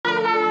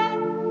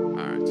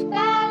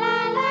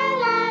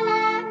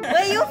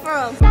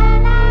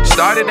from?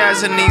 Started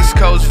as an East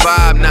Coast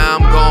vibe, now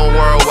I'm going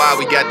worldwide,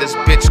 we got this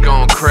bitch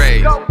going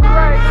crazy.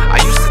 I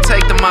used to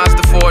take the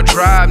Mazda for a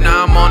drive,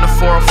 now I'm on the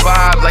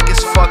 405 like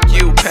it's fuck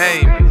you,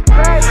 pay me.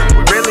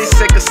 We really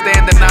sick of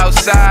standing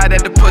outside,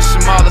 had to push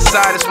them all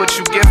aside, it's what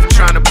you get for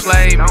trying to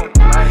play me.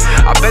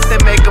 I bet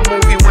they make a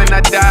movie when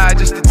I die,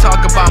 just to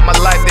talk about my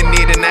life, they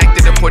need an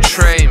actor to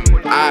portray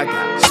me. I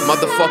got this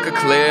motherfucker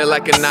clear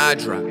like an eye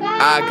drop.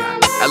 I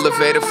got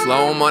elevator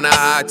flow, I'm on a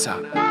high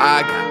top.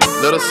 I got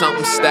little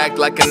something stacked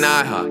like an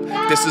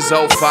IHOP. This is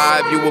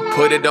 05, you will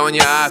put it on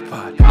your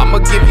iPod. I'ma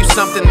give you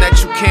something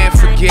that you can't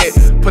forget.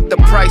 Put the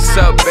price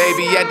up,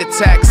 baby, add the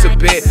tax a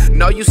bit.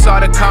 Know you saw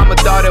the comma,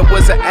 thought it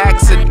was an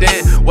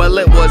accident. Well,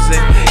 it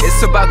wasn't.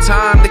 It's about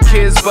time the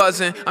kids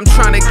buzzing. I'm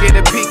trying to get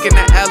a peek in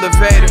the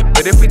elevator,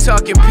 but if we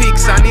talking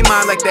peaks, I need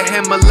mine like the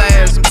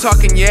Himalayas. I'm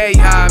talking yay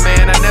high,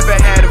 man, I never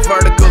had a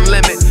vertical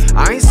limit.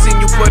 I ain't seen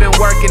you put in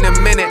work in a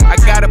minute. I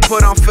gotta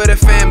put on for the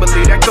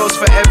family, that goes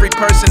for every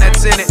person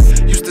that's in it.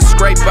 Used to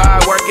scrape by,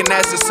 working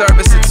as a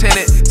service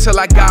attendant, till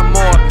I got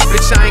more.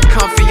 Bitch, I ain't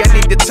comfy, I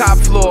need the top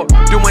floor.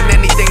 Doing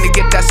anything to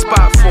get that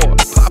spot for.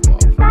 Pop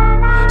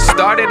off.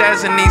 Started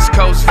as an East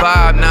Coast vibe.